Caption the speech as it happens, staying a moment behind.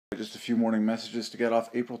just a few morning messages to get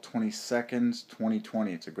off. April 22nd,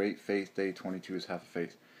 2020. It's a great faith day. 22 is half a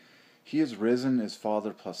faith. He is risen is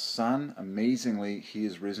Father plus Son. Amazingly, he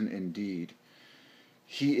is risen indeed.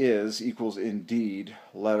 He is equals indeed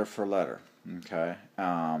letter for letter, okay,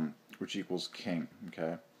 which equals King,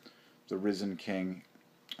 okay. The risen King,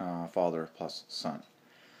 Father plus Son.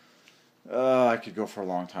 I could go for a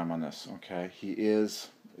long time on this, okay. He is,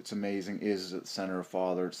 it's amazing, is at the center of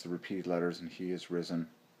Father, it's the repeated letters, and he is risen,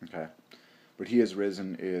 okay. But he is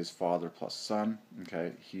risen is Father plus Son,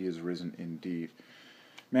 okay. He is risen indeed.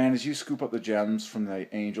 Man, as you scoop up the gems from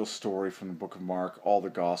the angel story from the book of Mark, all the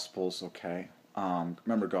Gospels, okay.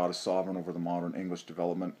 Remember, God is sovereign over the modern English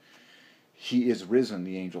development. He is risen,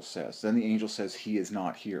 the angel says. Then the angel says, he is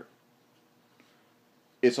not here.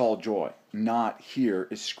 It's all joy. Not here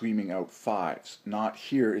is screaming out fives. Not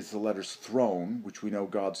here is the letters throne, which we know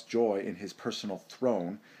God's joy in his personal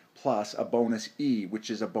throne, plus a bonus E, which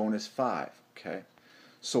is a bonus 5. Okay?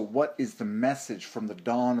 So what is the message from the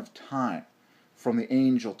dawn of time, from the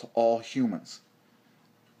angel to all humans?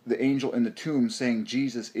 The angel in the tomb saying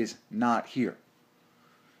Jesus is not here.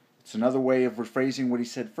 It's another way of rephrasing what he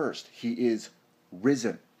said first. He is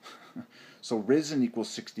risen. So risen equals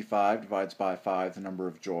 65, divides by 5, the number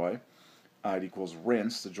of joy. It equals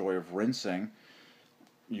rinse, the joy of rinsing.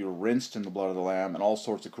 You're rinsed in the blood of the Lamb, and all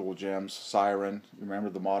sorts of cool gems. Siren, remember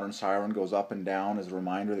the modern siren goes up and down as a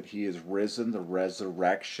reminder that he is risen, the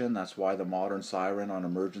resurrection. That's why the modern siren on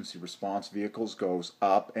emergency response vehicles goes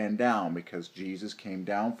up and down, because Jesus came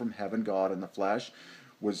down from heaven, God in the flesh,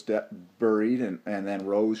 was buried, and then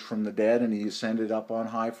rose from the dead, and he ascended up on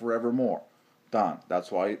high forevermore. Done.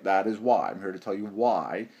 That is why. I'm here to tell you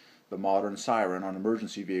why the modern siren on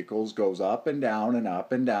emergency vehicles goes up and down and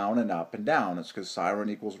up and down and up and down. It's because siren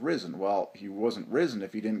equals risen. Well, he wasn't risen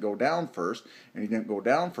if he didn't go down first, and he didn't go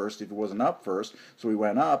down first if he wasn't up first. So he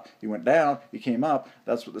went up, he went down, he came up.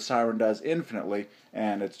 That's what the siren does infinitely,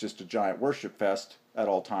 and it's just a giant worship fest at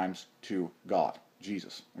all times to God,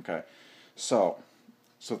 Jesus. Okay, so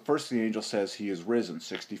first the angel says he is risen,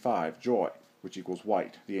 65, joy, which equals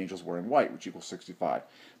white. The angel's wearing white, which equals 65.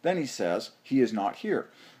 Then he says he is not here.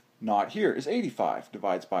 Not here is 85,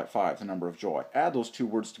 divides by 5, the number of joy. Add those two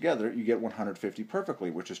words together, you get 150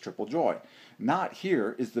 perfectly, which is triple joy. Not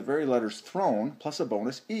here is the very letters throne plus a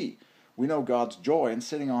bonus E. We know God's joy in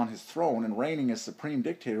sitting on his throne and reigning as supreme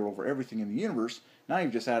dictator over everything in the universe. Now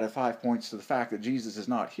you've just added 5 points to the fact that Jesus is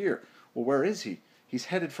not here. Well, where is he? He's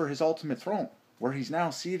headed for his ultimate throne, where he's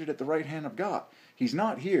now seated at the right hand of God. He's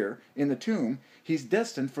not here in the tomb. He's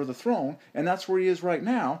destined for the throne, and that's where he is right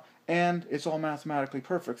now, and it's all mathematically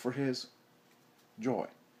perfect for his joy.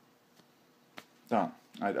 Done.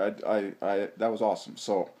 That was awesome.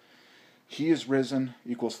 So, he is risen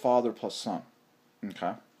equals Father plus Son.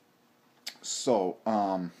 Okay? So,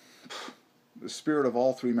 the spirit of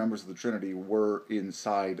all three members of the Trinity were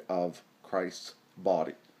inside of Christ's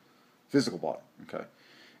body. Physical body. Okay?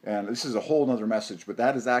 And this is a whole other message, but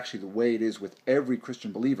that is actually the way it is with every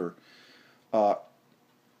Christian believer.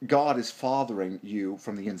 God is fathering you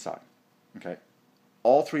from the inside. Okay?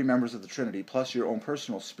 All three members of the Trinity, plus your own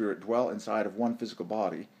personal spirit, dwell inside of one physical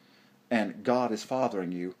body, and God is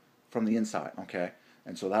fathering you from the inside. Okay?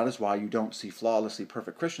 And so that is why you don't see flawlessly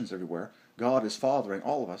perfect Christians everywhere. God is fathering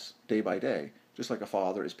all of us day by day, just like a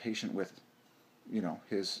father is patient with,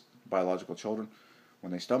 his biological children.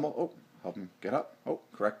 When they stumble, help them get up.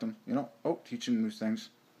 Correct them. Teach them new things.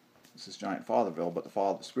 This is giant Fatherville, but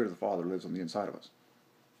the Spirit of the Father lives on the inside of us.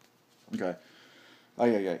 Okay.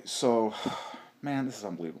 So, man, this is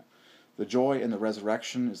unbelievable. The joy in the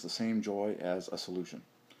resurrection is the same joy as a solution.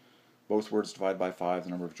 Both words divide by 5. The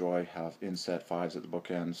number of joy have inset 5s at the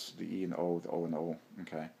bookends. The E and the O and the O.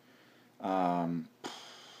 Okay.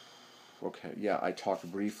 I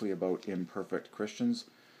talked briefly about imperfect Christians.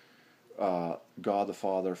 God the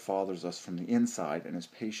Father fathers us from the inside and is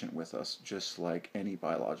patient with us, just like any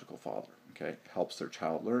biological father. Okay, helps their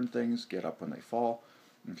child learn things, get up when they fall.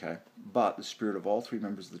 Okay, but the spirit of all three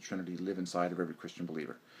members of the Trinity live inside of every Christian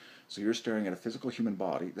believer. So you're staring at a physical human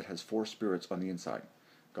body that has 4 spirits on the inside: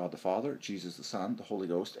 God the Father, Jesus the Son, the Holy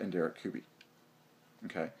Ghost, and Derek Kuby.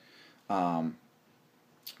 Okay, God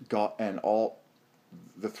and all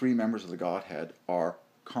the 3 members of the Godhead are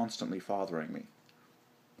constantly fathering me.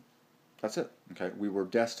 That's it. Okay, we were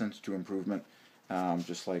destined to improvement,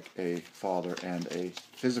 just like a father and a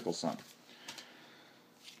physical son.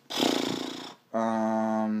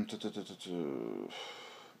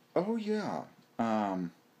 Oh yeah.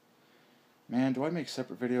 Man, do I make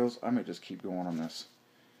separate videos? I might just keep going on this.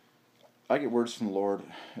 I get words from the Lord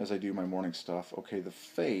as I do my morning stuff. Okay, the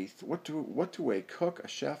faith. What do a cook, a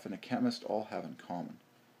chef, and a chemist all have in common?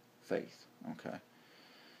 faith. Okay,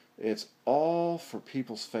 it's all for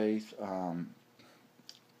people's faith.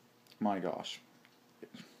 My gosh,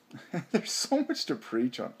 there's so much to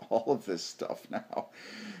preach on all of this stuff now,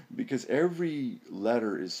 because every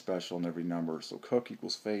letter is special in every number. So cook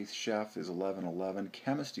equals faith, chef is 1111,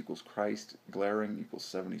 chemist equals Christ, glaring equals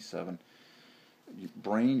 77,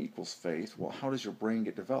 brain equals faith. Well, how does your brain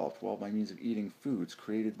get developed? Well, by means of eating foods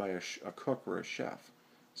created by a cook or a chef.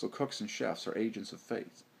 So cooks and chefs are agents of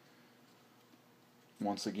faith.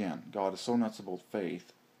 Once again, God is so nuts about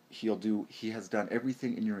faith, He has done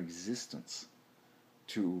everything in your existence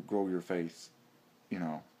to grow your faith,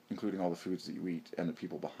 including all the foods that you eat and the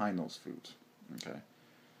people behind those foods. Okay?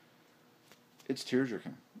 It's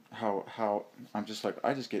tear-jerking. How I'm just like,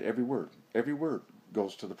 I just get every word. Every word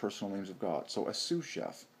goes to the personal names of God. So a sous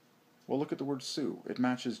chef. Well, look at the word sous. It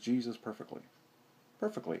matches Jesus perfectly.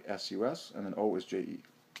 Perfectly. S-U-S, and then O is J-E.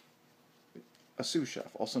 A sous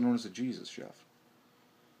chef, also known as a Jesus chef.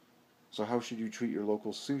 So how should you treat your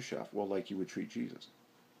local sous chef? Well, like you would treat Jesus.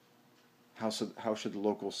 How should the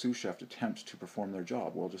local sous chef attempt to perform their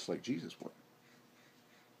job? Well, just like Jesus would.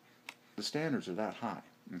 The standards are that high.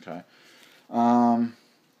 Okay? And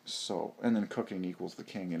then cooking equals the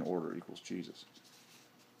king and order equals Jesus.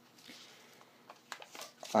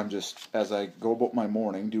 I'm just, as I go about my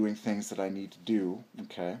morning, doing things that I need to do,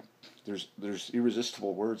 okay, there's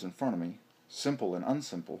irresistible words in front of me, simple and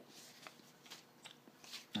unsimple,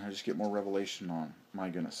 and I just get more revelation on, my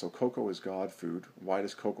goodness. So cocoa is God food. Why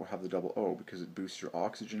does cocoa have the double O? Because it boosts your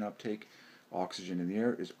oxygen uptake. Oxygen in the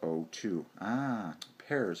air is O2.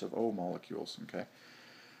 Pairs of O molecules, okay.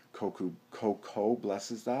 Cocoa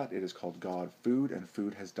blesses that. It is called God food, and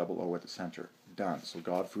food has double O at the center. Done. So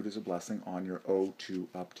God food is a blessing on your O2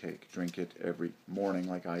 uptake. Drink it every morning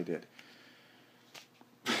like I did.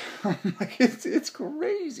 Like it's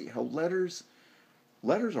crazy how letters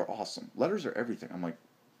are awesome. Letters are everything. I'm like,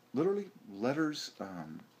 literally, letters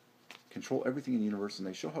control everything in the universe, and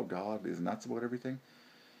they show how God is nuts about everything.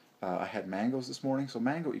 I had mangoes this morning, so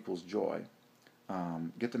mango equals joy.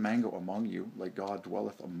 Get the mango among you, like God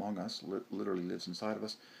dwelleth among us, literally lives inside of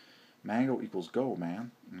us. Mango equals go,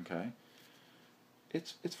 man. Okay.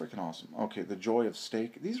 It's freaking awesome. Okay, the joy of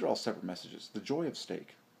steak. These are all separate messages. The joy of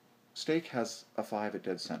steak. Steak has a 5 at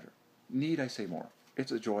dead center. Need I say more?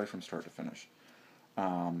 It's a joy from start to finish.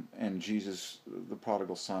 And Jesus, the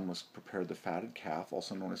prodigal son, was prepared the fatted calf,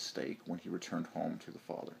 also known as steak, when he returned home to the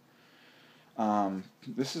Father.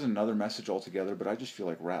 This is another message altogether, but I just feel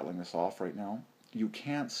like rattling this off right now. You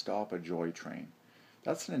can't stop a joy train.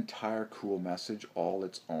 That's an entire cool message all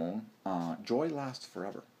its own. Joy lasts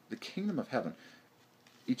forever. The kingdom of heaven,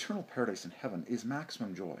 eternal paradise in heaven, is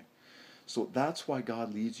maximum joy. So that's why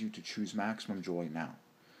God leads you to choose maximum joy now.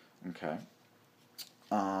 Okay?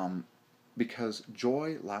 Because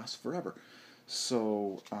joy lasts forever.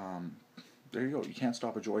 So, there you go. You can't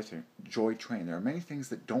stop a joy train. There are many things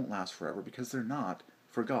that don't last forever because they're not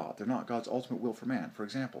for God. They're not God's ultimate will for man. For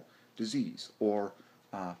example, disease or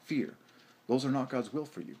fear. Those are not God's will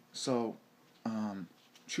for you. So,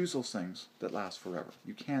 choose those things that last forever.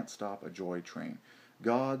 You can't stop a joy train.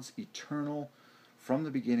 God's eternal, from the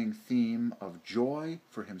beginning, theme of joy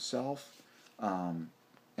for himself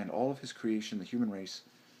and all of his creation, the human race,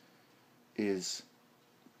 is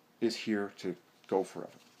here to go forever.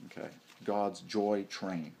 Okay, God's joy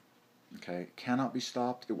train. Okay, cannot be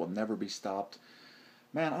stopped. It will never be stopped.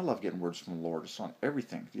 Man, I love getting words from the Lord. It's on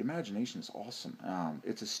everything. The imagination is awesome.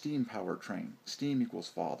 It's a steam-powered train. Steam equals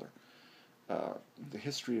Father. The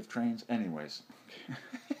history of trains. Anyways,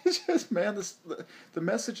 it's just, man, the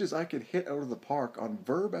messages I could hit out of the park on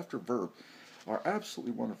verb after verb are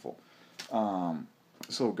absolutely wonderful.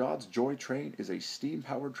 So God's joy train is a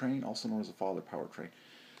steam-powered train, also known as a Father-powered train.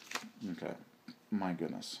 Okay, my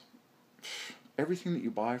goodness. Everything that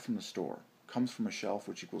you buy from the store comes from a shelf,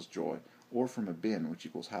 which equals joy, or from a bin, which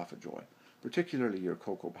equals half a joy. Particularly your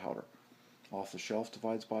cocoa powder. Off the shelf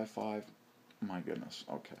divides by 5. My goodness,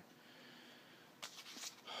 okay.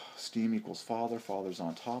 Steam equals Father. Father's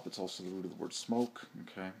on top. It's also the root of the word smoke,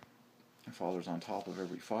 okay. And Father's on top of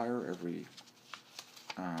every fire, every,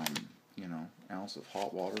 ounce of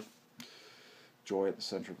hot water. Joy at the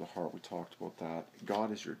center of the heart, we talked about that.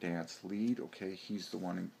 God is your dance lead, okay? He's the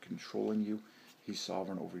one controlling you. He's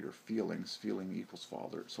sovereign over your feelings. Feeling equals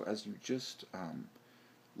Father. So as you just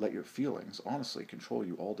let your feelings, honestly, control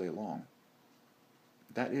you all day long,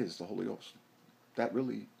 that is the Holy Ghost. That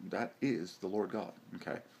is the Lord God,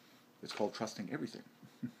 okay? It's called trusting everything.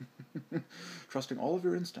 Trusting all of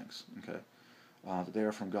your instincts, okay? That they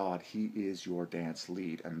are from God. He is your dance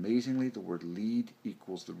lead. Amazingly, the word lead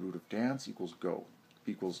equals the root of dance equals go.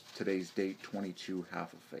 equals today's date, 22,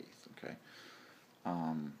 half of faith. Okay.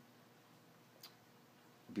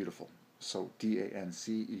 Beautiful. So DANC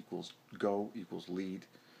equals go equals lead.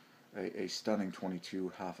 A stunning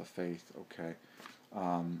 22, half of faith. Okay.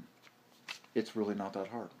 It's really not that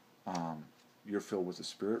hard. You're filled with the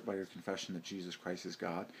Spirit by your confession that Jesus Christ is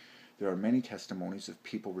God. There are many testimonies of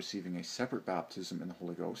people receiving a separate baptism in the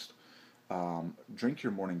Holy Ghost. Drink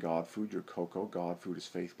your morning God food, your cocoa. God food is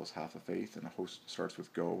faith plus half of faith, and a host starts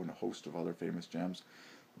with go, and a host of other famous gems.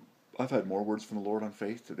 I've had more words from the Lord on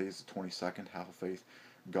faith. Today is the 22nd, half of faith.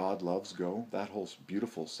 God loves go. That whole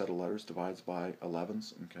beautiful set of letters divides by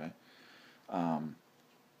 11s. Okay.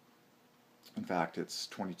 In fact, it's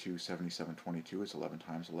 22, 77, 22. It's 11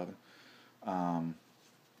 times 11.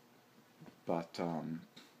 But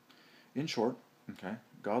in short, okay,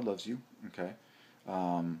 God loves you. Okay.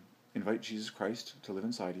 Invite Jesus Christ to live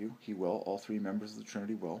inside you. He will. All three members of the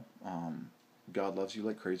Trinity will. God loves you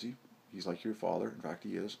like crazy. He's like your Father. In fact,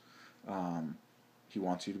 He is. He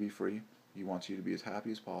wants you to be free. He wants you to be as happy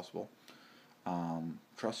as possible.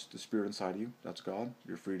 Trust the Spirit inside you. That's God.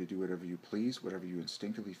 You're free to do whatever you please, whatever you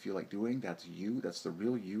instinctively feel like doing. That's you. That's the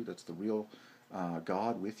real you. That's the real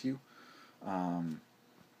God with you.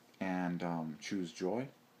 And choose joy.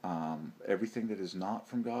 Everything that is not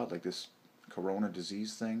from God, like this corona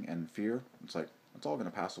disease thing and fear, it's like, it's all going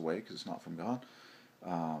to pass away because it's not from God.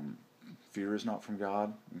 Fear is not from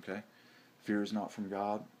God. Okay. Fear is not from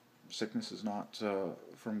God. Sickness is not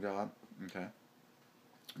from God. Okay.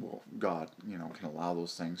 Well, God, can allow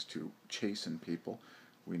those things to chasten people.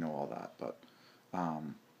 We know all that, but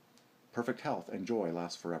perfect health and joy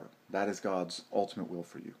lasts forever. That is God's ultimate will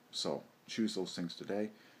for you. So choose those things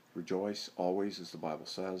today. Rejoice always, as the Bible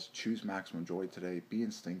says. Choose maximum joy today. Be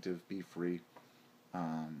instinctive. Be free.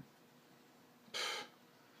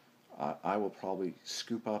 I will probably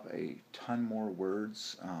scoop up a ton more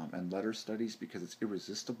words and letter studies because it's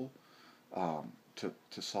irresistible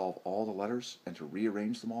to solve all the letters and to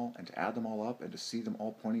rearrange them all and to add them all up and to see them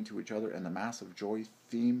all pointing to each other and the massive joy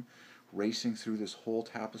theme racing through this whole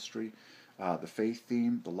tapestry. The faith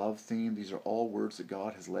theme, the love theme, these are all words that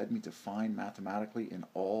God has led me to find mathematically in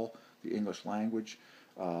all the English language.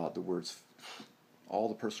 The words, all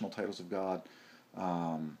the personal titles of God.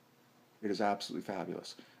 It is absolutely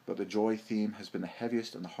fabulous. But the joy theme has been the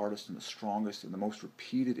heaviest and the hardest and the strongest and the most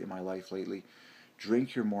repeated in my life lately.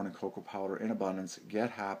 Drink your morning cocoa powder in abundance. Get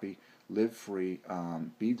happy. Live free.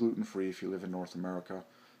 Be gluten-free if you live in North America.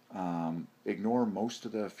 Ignore most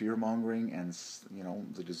of the fear-mongering and,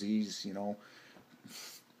 the disease,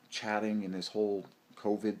 chatting in this whole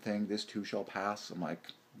COVID thing. This too shall pass. I'm like,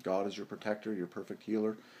 God is your protector, your perfect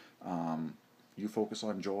healer. You focus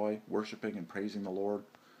on joy, worshiping and praising the Lord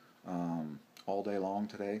all day long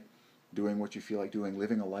today, doing what you feel like doing,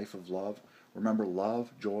 living a life of love. Remember,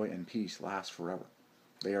 love, joy, and peace last forever.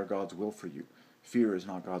 They are God's will for you. Fear is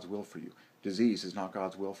not God's will for you. Disease is not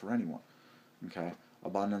God's will for anyone. Okay?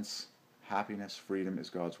 Abundance, happiness, freedom is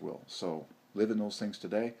God's will. So live in those things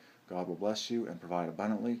today. God will bless you and provide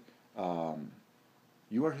abundantly.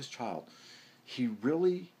 You are His child. He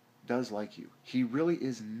really does like you. He really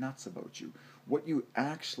is nuts about you. What you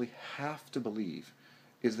actually have to believe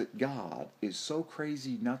is that God is so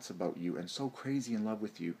crazy nuts about you and so crazy in love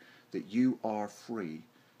with you that you are free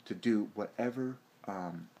to do whatever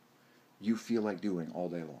you feel like doing all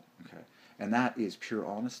day long. Okay? And that is pure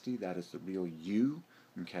honesty. That is the real you.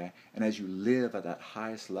 Okay? And as you live at that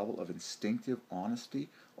highest level of instinctive honesty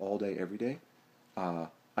all day, every day,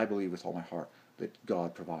 I believe with all my heart that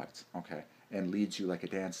God provides, okay, and leads you like a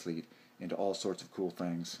dance lead into all sorts of cool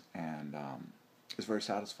things, and it's very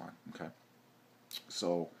satisfying, okay?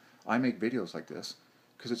 So I make videos like this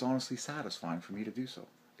because it's honestly satisfying for me to do so.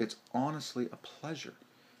 It's honestly a pleasure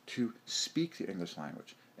to speak the English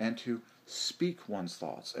language and to speak one's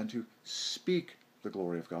thoughts and to speak the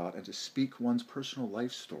glory of God and to speak one's personal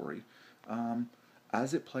life story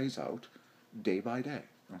as it plays out day by day,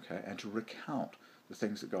 okay, and to recount the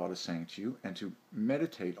things that God is saying to you and to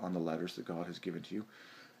meditate on the letters that God has given to you.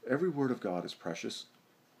 Every word of God is precious.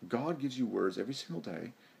 God gives you words every single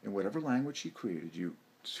day in whatever language He created you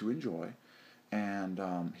to enjoy, and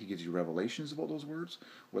He gives you revelations about those words,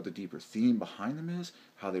 what the deeper theme behind them is,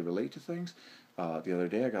 how they relate to things. The other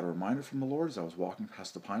day I got a reminder from the Lord as I was walking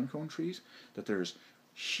past the pine cone trees that there's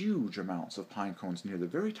huge amounts of pine cones near the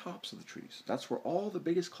very tops of the trees. That's where all the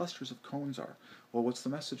biggest clusters of cones are. Well, what's the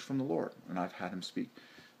message from the Lord? And I've had Him speak.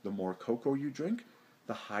 The more cocoa you drink,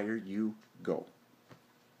 the higher you go.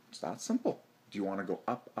 It's that simple. Do you want to go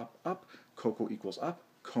up, up, up? Cocoa equals up.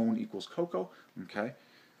 Cone equals cocoa. Okay?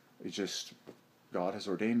 It's just God has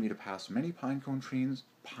ordained me to pass many pine cone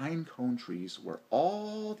trees where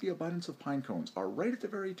all the abundance of pine cones are right at the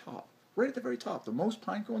very top. Right at the very top. The most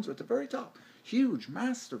pine cones are at the very top. Huge,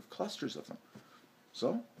 massive clusters of them.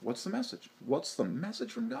 So, what's the message? What's the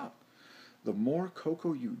message from God? The more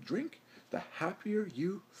cocoa you drink, the happier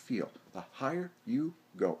you feel, the higher you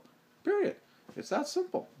go. Period. It's that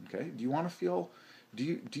simple. Okay? Do you want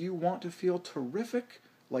to feel terrific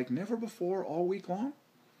like never before all week long?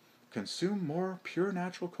 Consume more pure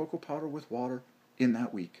natural cocoa powder with water in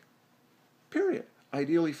that week. Period.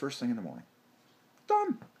 Ideally first thing in the morning.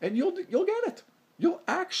 Done. And you'll get it. You'll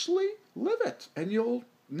actually live it, and you'll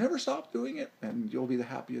never stop doing it, and you'll be the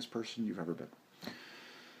happiest person you've ever been.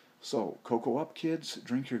 So, cocoa up, kids.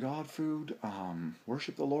 Drink your God food.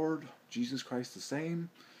 Worship the Lord. Jesus Christ the same.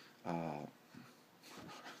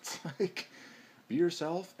 It's like, be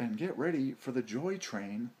yourself and get ready for the joy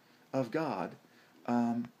train of God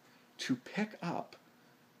to pick up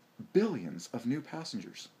billions of new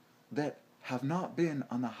passengers that have not been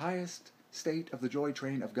on the highest state of the joy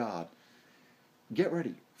train of God. Get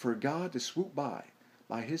ready for God to swoop by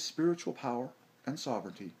his spiritual power and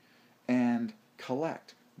sovereignty and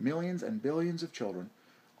collect millions and billions of children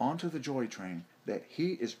onto the joy train that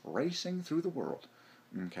he is racing through the world,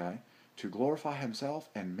 okay, to glorify himself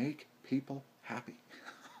and make people happy.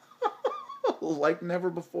 Like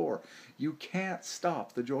never before. You can't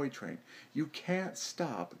stop the joy train. You can't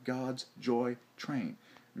stop God's joy train,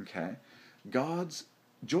 okay? God's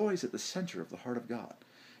joy is at the center of the heart of God.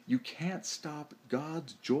 You can't stop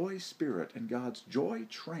God's joy spirit and God's joy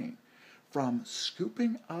train from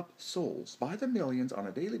scooping up souls by the millions on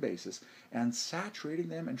a daily basis and saturating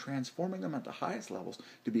them and transforming them at the highest levels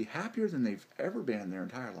to be happier than they've ever been in their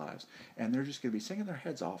entire lives. And they're just going to be singing their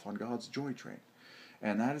heads off on God's joy train.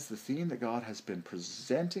 And that is the theme that God has been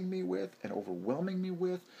presenting me with and overwhelming me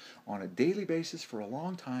with on a daily basis for a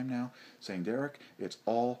long time now, saying, Derek, it's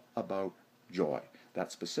all about joy.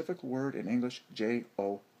 That specific word in English,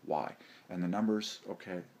 J-O-Y. And the numbers,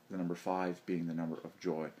 okay, the number 5 being the number of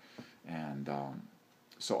joy. And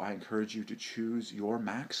so I encourage you to choose your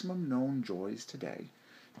maximum known joys today.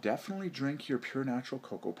 Definitely drink your pure natural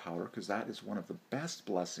cocoa powder, because that is one of the best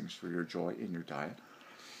blessings for your joy in your diet.